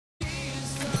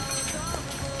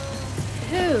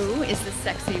is the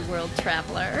sexy world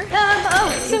traveler.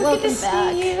 So welcome good to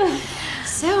back. see you.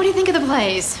 So, what do you think of the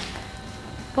plays?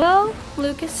 Well,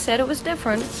 Lucas said it was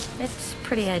different. It's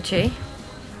pretty edgy,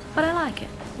 but I like it,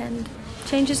 and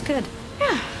change is good.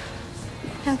 Yeah.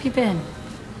 How have you been?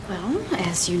 Well,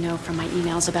 as you know from my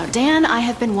emails about Dan, I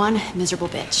have been one miserable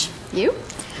bitch. You?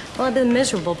 Well, I've been the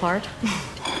miserable part.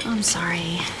 I'm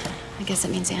sorry. I guess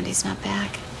it means Andy's not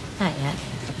back. Not yet.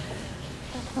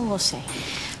 Well, we'll see.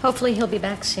 Hopefully he'll be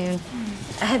back soon.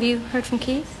 Have you heard from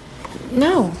Keith?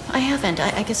 No, I haven't.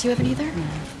 I guess you haven't either?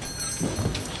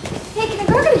 Hey, can I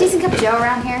go get a decent cup of Joe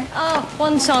around here? Oh,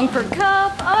 one song per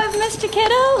cup. Oh, I've missed you,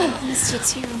 kiddo. I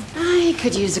missed you too. I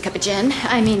could use a cup of gin.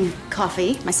 I mean,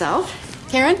 coffee, myself.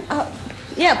 Karen?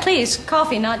 Yeah, please.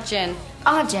 Coffee, not gin.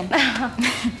 I'll have gin.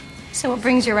 So what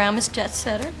brings you around, Miss Jet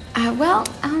Setter?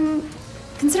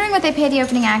 Considering what they pay the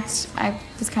opening act, I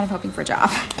was kind of hoping for a job.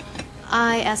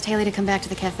 I asked Haley to come back to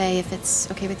the cafe if it's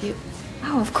okay with you.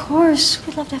 Oh, of course.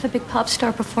 We'd love to have a big pop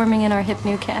star performing in our hip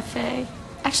new cafe.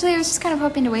 Actually, I was just kind of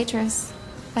hoping to waitress,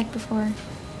 like before.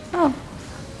 Oh.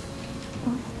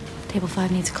 Well, table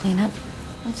 5 needs a cleanup.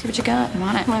 Let's see what you got. I'm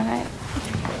on it. All right.